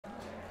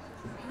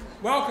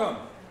Welcome.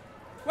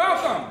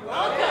 Welcome.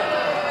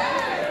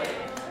 Welcome.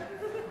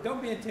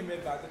 Don't be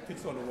intimidated by the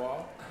pictures on the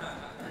wall.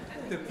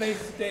 The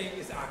place today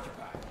is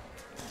occupied.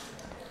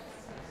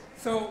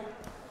 So,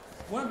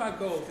 one of my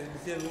goals in the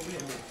Museum of Moving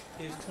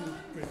Image is to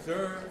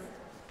preserve,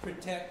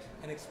 protect,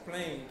 and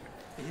explain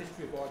the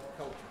history of art and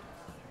culture.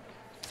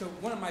 So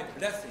one of my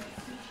blessings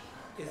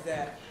is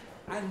that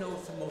I know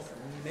some most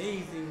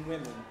amazing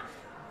women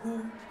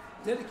who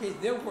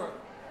dedicate their work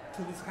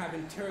to this kind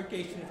of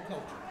interrogation of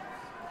culture.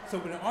 So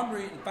when the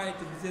Armory invited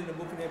the Museum of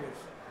Moving Image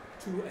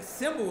to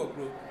assemble a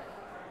group,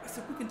 I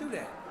said, we can do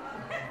that.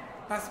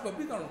 I said, but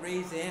we're going to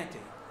raise the ante.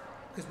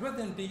 Because rather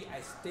than be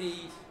a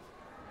stage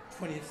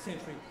 20th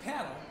century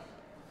panel,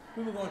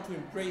 we were going to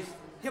embrace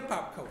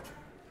hip-hop culture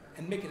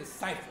and make it a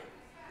Cypher.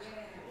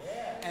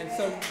 And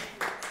so,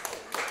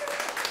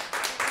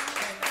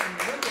 and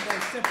rather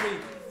than simply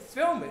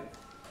film it,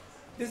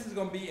 this is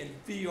going to be in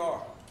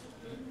VR.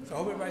 So I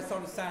hope everybody saw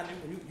the sign.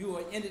 You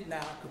are in it now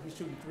because we're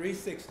shooting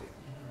 360.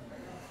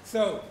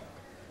 So,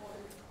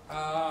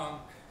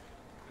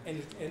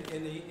 in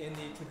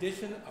the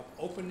tradition of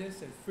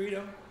openness and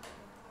freedom,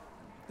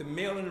 the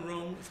male in the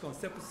room is going to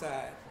step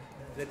aside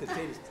and let the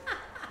ladies,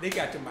 they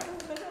got your mic.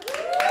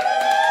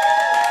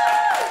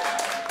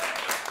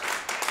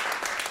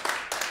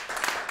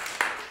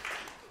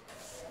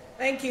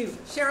 Thank you.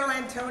 Cheryl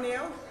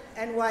Antonio,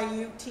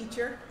 NYU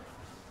teacher.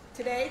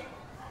 Today,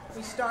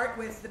 we start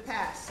with the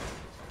past.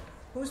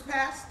 Whose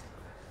past?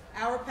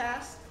 Our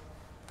past?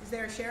 Is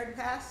there a shared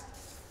past?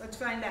 Let's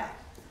find out.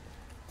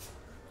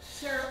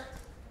 Cheryl.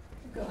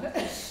 Go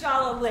ahead.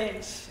 Shola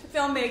Lynch,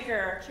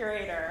 filmmaker,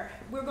 curator.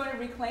 We're going to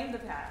reclaim the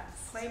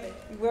past. Claim it.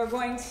 We're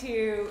going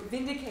to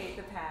vindicate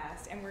the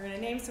past, and we're going to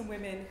name some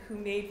women who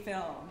made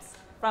films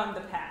from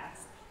the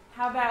past.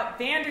 How about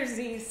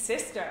Vanderzee's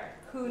sister?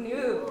 Who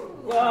knew?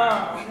 Whoa.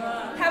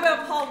 How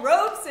about Paul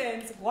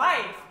Robeson's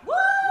wife? What?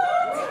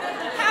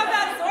 How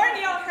about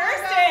Thornhill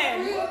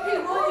Hurston?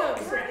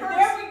 Williams.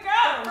 There we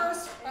go.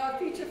 First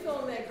feature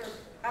filmmaker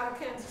out of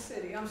Kansas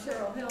City. I'm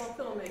Cheryl Hill,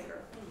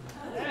 filmmaker.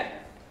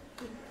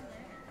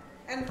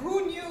 And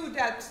who knew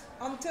that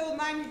until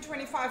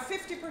 1925,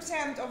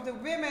 50% of the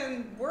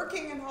women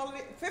working in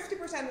Hollywood,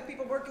 50% of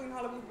people working in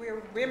Hollywood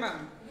were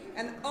women.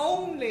 And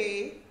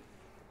only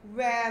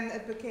when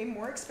it became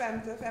more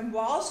expensive and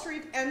Wall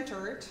Street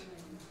entered,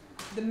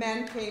 the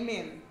men came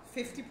in.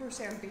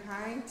 50%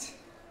 behind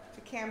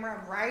the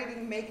camera,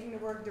 writing, making the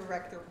work,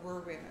 director were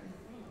women.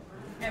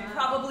 And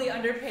probably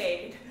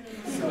underpaid.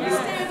 So we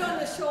stand on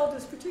the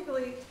shoulders,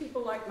 particularly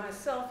people like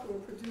myself who are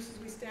producers,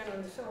 we stand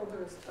on the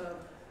shoulders of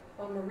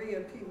Maria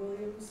P.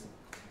 Williams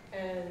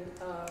and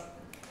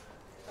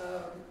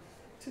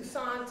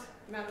Toussaint,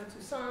 Madame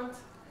Toussaint.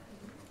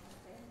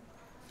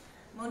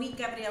 Monique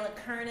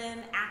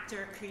Curnen,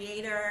 actor,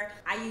 creator.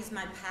 I use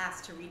my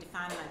past to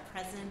redefine my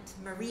present.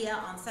 Maria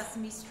on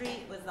Sesame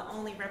Street was the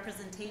only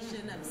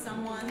representation of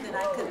someone that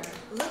I could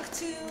look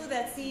to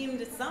that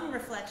seemed some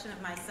reflection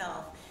of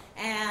myself.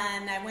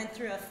 And I went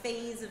through a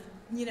phase of,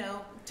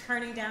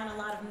 turning down a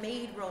lot of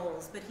maid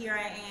roles, but here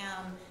I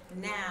am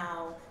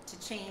now to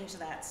change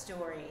that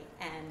story.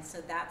 And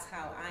so that's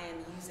how I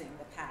am using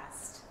the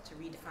past to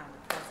redefine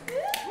the present.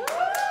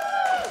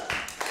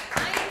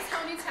 I am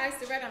Toni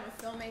Sterrett. I'm a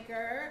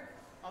filmmaker,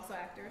 also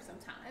actor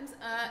sometimes,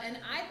 and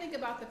I think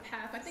about the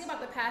past. When I think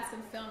about the past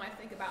in film, I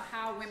think about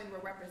how women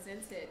were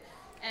represented,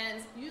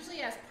 and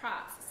usually as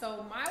props.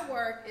 So my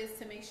work is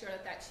to make sure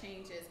that that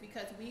changes,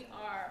 because we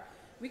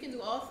can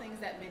do all things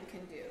that men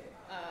can do,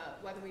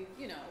 whether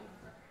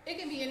it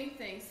can be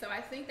anything. So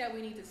I think that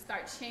we need to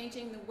start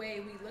changing the way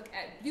we look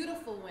at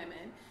beautiful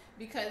women,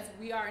 because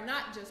we are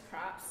not just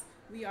props,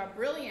 we are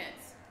brilliant.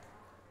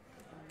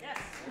 Yes.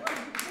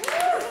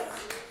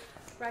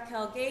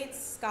 Racquel Gates,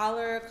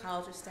 scholar,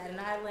 College of Staten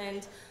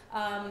Island.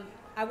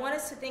 I want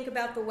us to think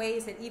about the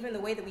ways that even the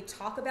way that we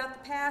talk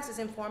about the past is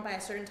informed by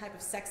a certain type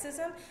of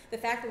sexism. The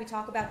fact that we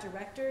talk about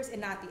directors and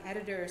not the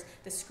editors,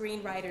 the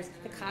screenwriters,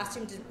 the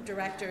costume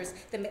directors,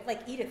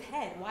 like Edith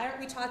Head. Why aren't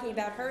we talking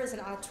about her as an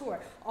auteur?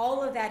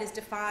 All of that is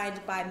defined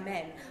by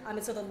men.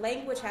 And so the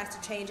language has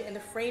to change and the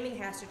framing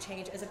has to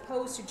change, as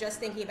opposed to just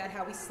thinking about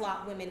how we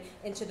slot women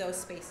into those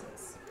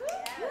spaces.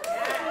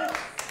 Yeah.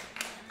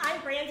 I'm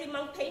Brandy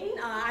Monk-Payton.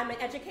 I'm an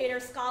educator,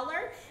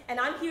 scholar, and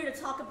I'm here to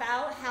talk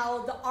about how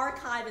the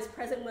archive is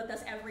present with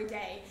us every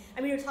day.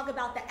 I'm here to talk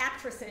about the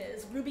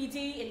actresses. Ruby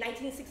Dee in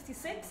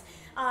 1966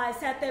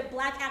 said that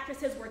black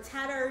actresses were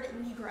tattered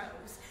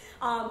Negroes,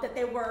 that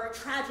they were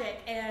tragic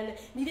and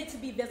needed to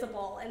be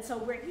visible, and so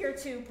we're here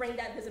to bring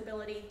that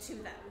visibility to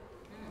them.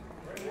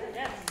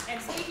 Yes.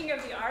 And speaking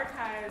of the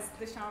archives,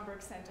 the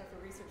Schomburg Center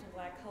for Research in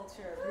Black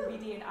Culture, Ruby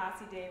Dee and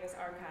Ossie Davis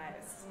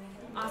archives,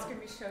 Oscar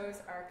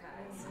Michaud's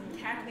archives,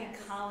 Kathleen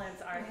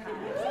Collins archives.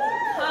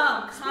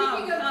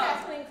 Speaking of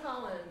Kathleen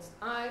Collins,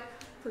 I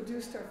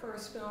produced her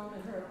first film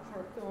and her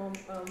film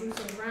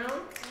Losing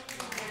Ground.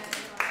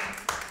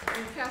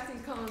 And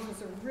Kathleen Collins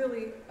was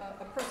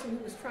a person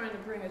who was trying to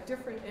bring a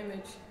different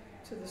image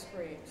to the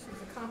screen.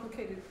 She's a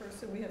complicated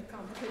person. We have a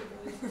complicated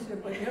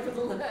relationship, but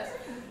nevertheless,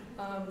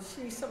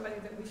 she's somebody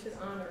that we should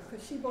honor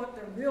because she brought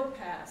the real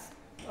past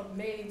of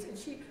maids, and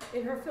she,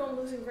 in her film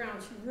Losing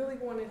Ground, she really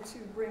wanted to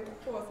bring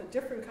forth a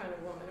different kind of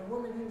woman, a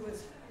woman who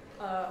was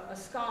a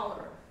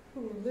scholar,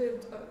 who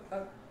lived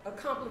a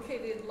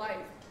complicated life.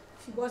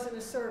 She wasn't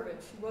a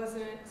servant. She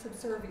wasn't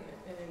subservient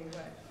in any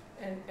way.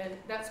 And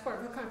that's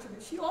part of her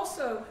contribution. She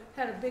also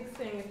had a big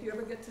thing, if you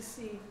ever get to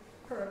see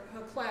her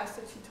class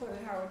that she taught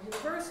at Howard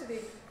University,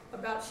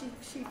 about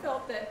she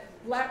felt that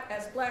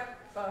as black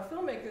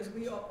filmmakers,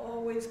 we are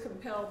always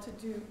compelled to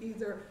do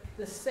either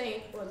the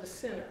saint or the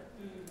sinner.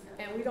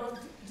 And we don't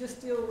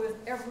just deal with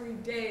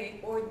everyday,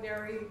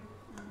 ordinary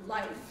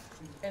life.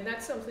 And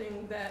that's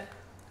something that,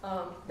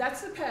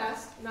 that's the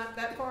past, not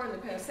that far in the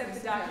past. Except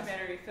the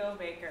documentary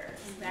filmmakers,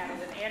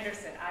 Madeline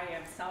Anderson, I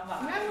Am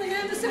Someone. Madeline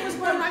Anderson was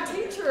one of my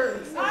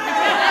teachers. But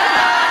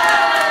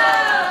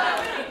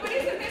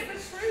isn't this the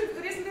truth?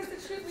 But isn't this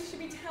the truth? We should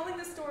be telling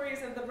the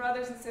stories of the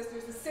brothers and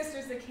sisters, the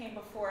sisters that came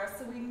before us,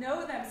 so we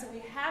know them, so we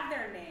have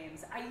their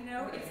names.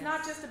 It's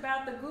not just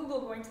about the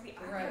Google going to the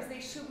archives.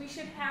 We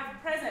should have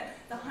present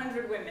the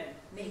 100 women.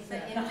 Make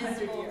the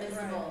invisible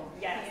visible.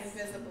 Yes.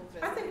 The invisible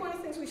visible. I think one of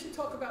the things we should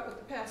talk about with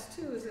the past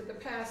too is that the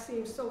past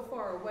seems so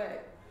far away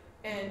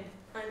and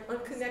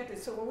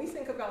unconnected. So when we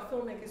think about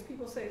filmmakers,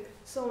 people say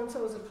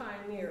so-and-so is a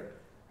pioneer,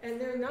 and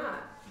they're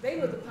not. They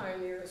were the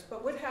pioneers,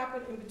 but what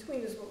happened in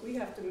between is what we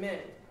have to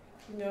mend.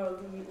 You know,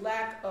 the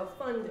lack of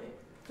funding,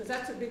 because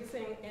that's a big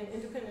thing in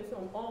independent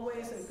film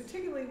always, and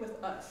particularly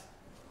with us.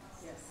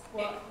 Yes.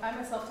 Well, I'm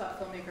a self-taught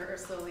filmmaker,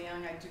 Ursula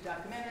Liang. I do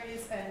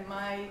documentaries, and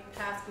my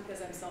past, because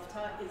I'm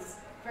self-taught, is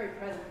very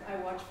present. I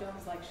watch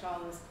films like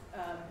Shola's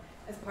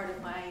as part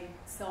of my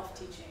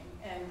self-teaching.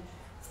 And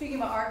speaking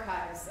about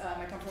archives,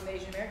 I come from the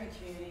Asian American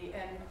community,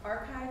 and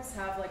archives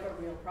have like a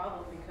real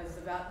problem because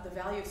the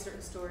value of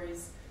certain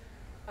stories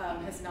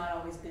has not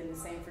always been the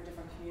same for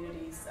different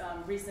communities.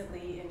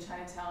 Recently in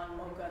Chinatown,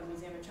 Mocha, the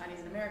Museum of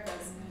Chinese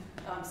Americas,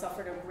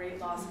 suffered a great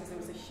loss because there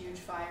was a huge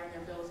fire in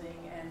their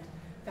building, and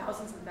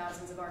thousands of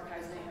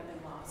archives may have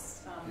been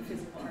lost,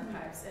 physical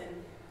archives.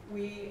 And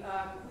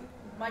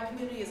my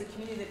community is a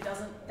community that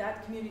doesn't,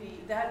 that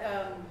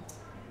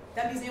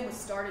museum was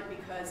started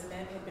because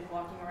men had been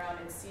walking around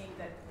and seeing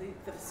that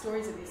the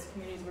stories of these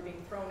communities were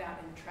being thrown out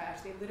in the trash.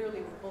 They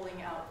literally were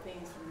pulling out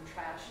things from the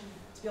trash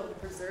to be able to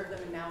preserve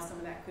them, and now some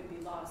of that could be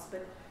lost.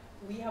 But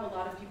we have a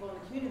lot of people in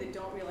the community that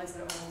don't realize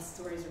that our own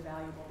stories are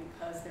valuable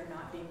because they're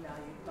not being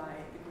valued by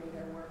the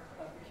greater work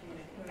of the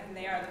community. And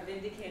they are the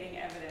vindicating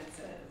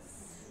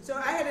evidences. So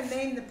I had to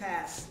name the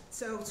past.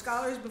 So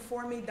scholars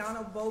before me,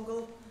 Donald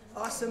Bogle,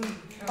 awesome,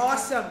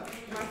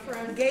 my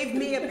friend, gave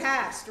me a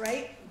past,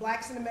 right?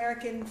 Blacks in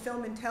American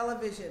film and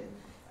television.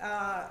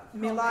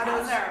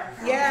 Mulattoes.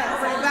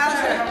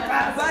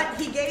 Yeah, but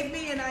he gave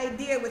me an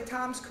idea with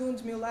Tom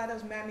Kuhn's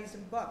Mulattoes, Mammies,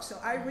 and Bucks. So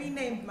I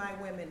renamed my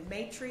women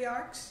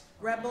matriarchs,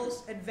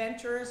 rebels,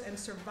 adventurers, and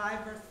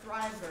survivor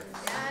thrivers.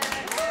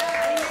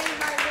 I named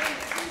my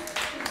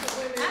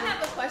women. I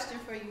have a question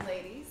for you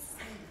ladies.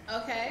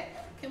 Okay?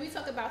 Can we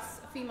talk about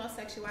female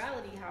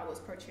sexuality, how it was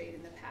portrayed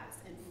in the past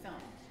in film?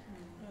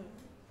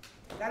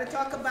 Got to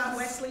talk about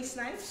Wesley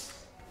Snipes,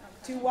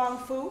 Tu Wong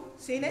Fu.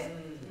 Seen it?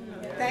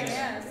 Thanks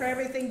for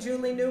everything,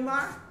 Julie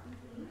Newmar.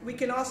 We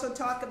can also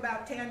talk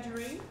about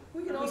Tangerine.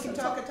 We can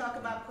talk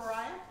about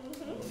Pariah.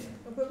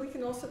 But we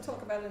can also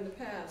talk about in the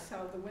past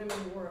how the women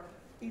were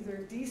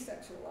either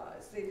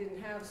desexualized, they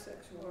didn't have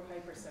sexual, or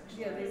hypersexual.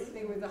 Yeah,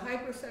 they were the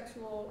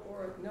hypersexual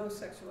or no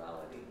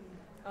sexuality.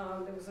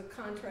 There was a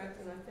contract,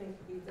 and I think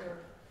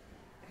either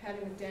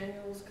Hattie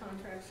McDaniel's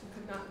contract, she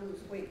could not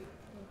lose weight.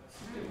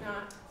 She did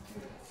not.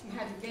 She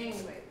had to gain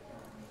weight.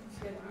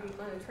 She had to be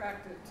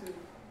unattractive to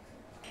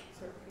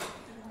certain people.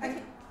 I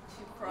think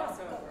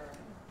Crossover.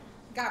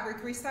 Gabri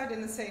Christa, I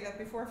didn't say that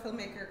before,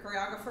 filmmaker,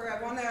 choreographer. I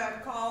want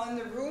to call in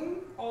the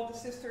room all the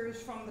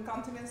sisters from the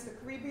continents, the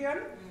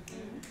Caribbean,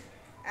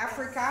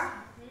 Africa,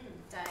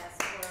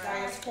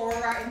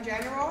 diaspora in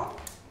general.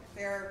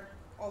 They're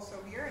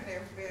also here, and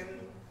they've been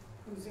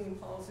Losing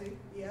palsy.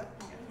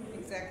 Yep,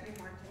 exactly,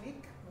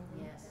 Martinique.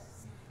 Yes.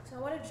 So I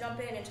want to jump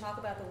in and talk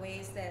about the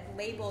ways that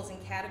labels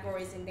and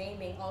categories and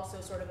naming also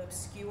sort of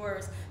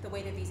obscures the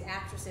way that these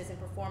actresses and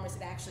performers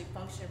have actually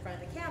functioned in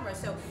front of the camera.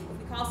 So if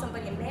we call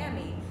somebody a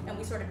mammy and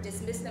we sort of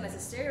dismiss them as a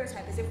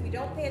stereotype, as if we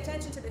don't pay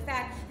attention to the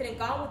fact that in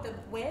Gone with the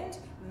Wind,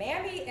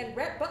 Mammy and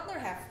Rhett Butler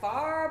have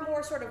far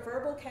more sort of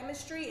verbal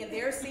chemistry in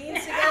their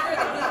scenes together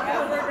than he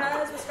ever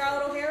does with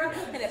Scarlett O'Hara,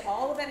 and that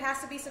all of that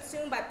has to be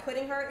subsumed by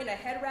putting her in a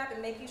head wrap and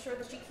making sure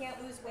that she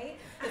can't lose weight.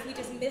 If we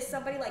just miss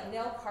somebody like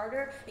Nell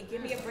Carter and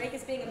Give Me a Break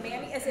as being a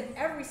mammy, as if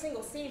every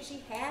single scene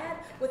she had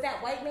with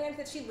that white man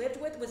that she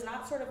lived with was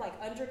not sort of like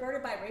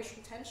undergirded by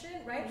racial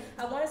tension, right?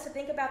 I want us to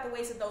think about the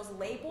ways that those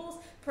labels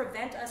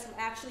prevent us from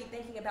actually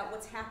thinking about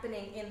what's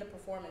happening in the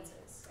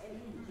performances.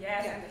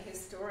 Yes, and the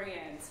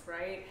historians,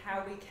 right?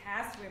 How we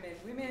cast women.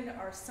 Women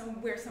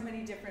wear so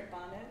many different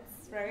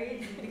bonnets,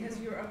 right? Because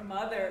you're a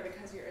mother,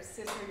 because you're a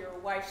sister, you're a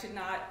wife, should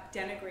not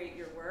denigrate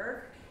your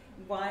work.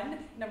 one.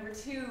 Number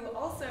two,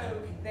 also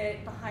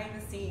that behind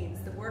the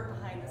scenes, the work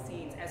behind the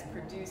scenes as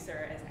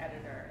producer, as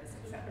editor, as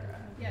etc.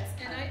 Yes,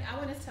 and I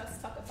want to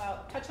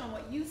touch on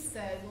what you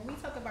said. When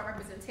we talk about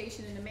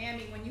representation in the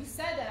Mammy, when you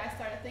said that, I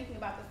started thinking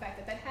about the fact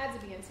that that had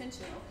to be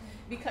intentional,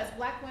 because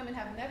black women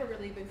have never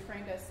really been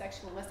framed as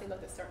sexual unless they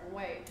looked a certain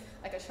way,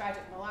 like a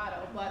tragic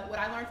mulatto. But what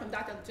I learned from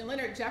Dr.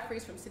 Leonard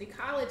Jeffries from City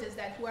College is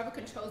that whoever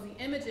controls the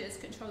images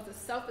controls the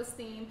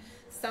self-esteem,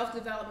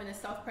 self-development, and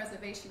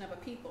self-preservation of a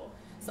people.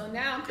 So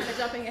now I'm kind of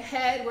jumping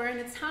ahead. We're in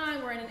a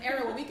time, we're in an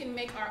era where we can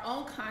make our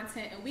own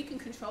content and we can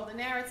control the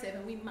narrative,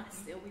 and we must,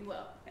 still we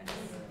will.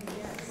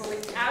 Yes. Well,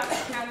 without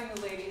counting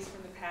the ladies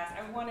from the past,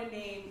 I want to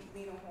name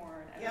Lena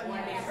Horne, and I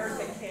want to name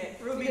Eartha Kitt,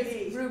 Ruby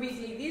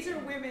D. These are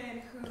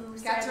women who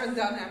Catherine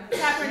Dunham.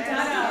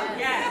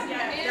 Yes.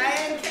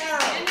 Diane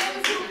Carroll.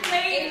 And who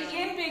played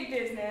in big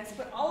business,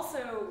 but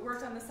also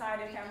worked on the side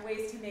and found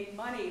ways to make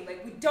money.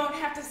 Like, we don't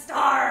have to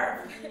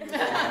starve.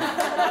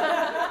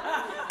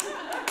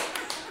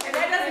 And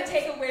that doesn't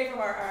take away from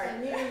our art.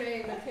 And Nina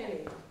Mae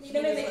McKinney.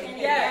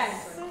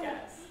 Yes.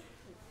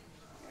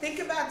 Think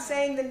about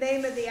saying the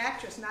name of the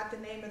actress, not the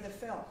name of the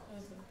film.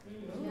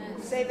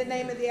 Say the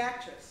name of the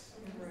actress.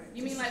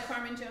 You mean like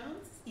Carmen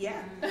Jones?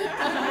 Yeah.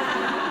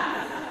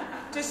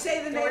 Just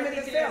say the name of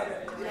the film.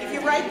 If you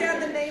write down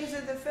the names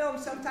of the film,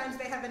 sometimes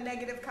they have a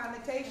negative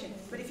connotation.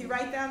 But if you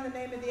write down the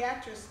name of the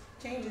actress,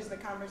 changes the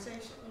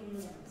conversation.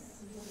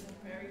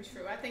 Very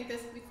true. I think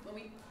this,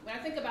 when I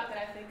think about that,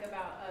 I think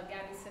about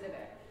Gabri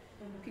Christa.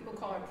 People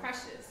call her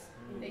Precious.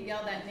 They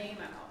yell that name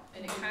out.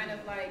 And it kind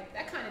of like,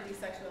 that kind of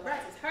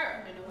desexualizes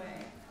her in a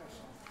way.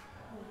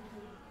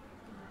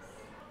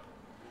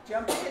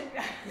 Jump in.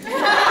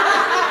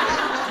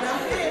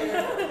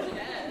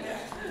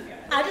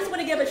 I just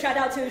want to give a shout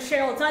out to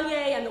Sheril D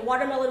and the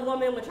Watermelon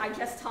Woman, which I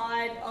just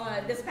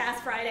taught this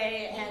past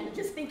Friday, and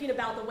just thinking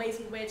about the ways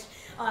in which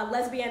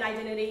lesbian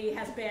identity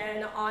has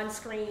been on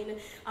screen.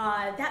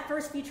 That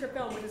first feature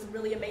film, which is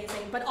really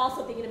amazing, but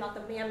also thinking about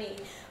the Mammy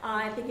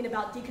and thinking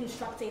about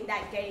deconstructing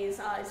that gaze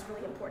is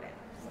really important.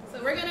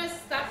 So we're going to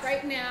stop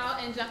right now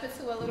and jump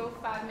into a little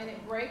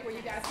 5-minute break where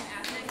you guys can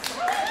ask next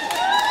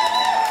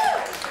questions.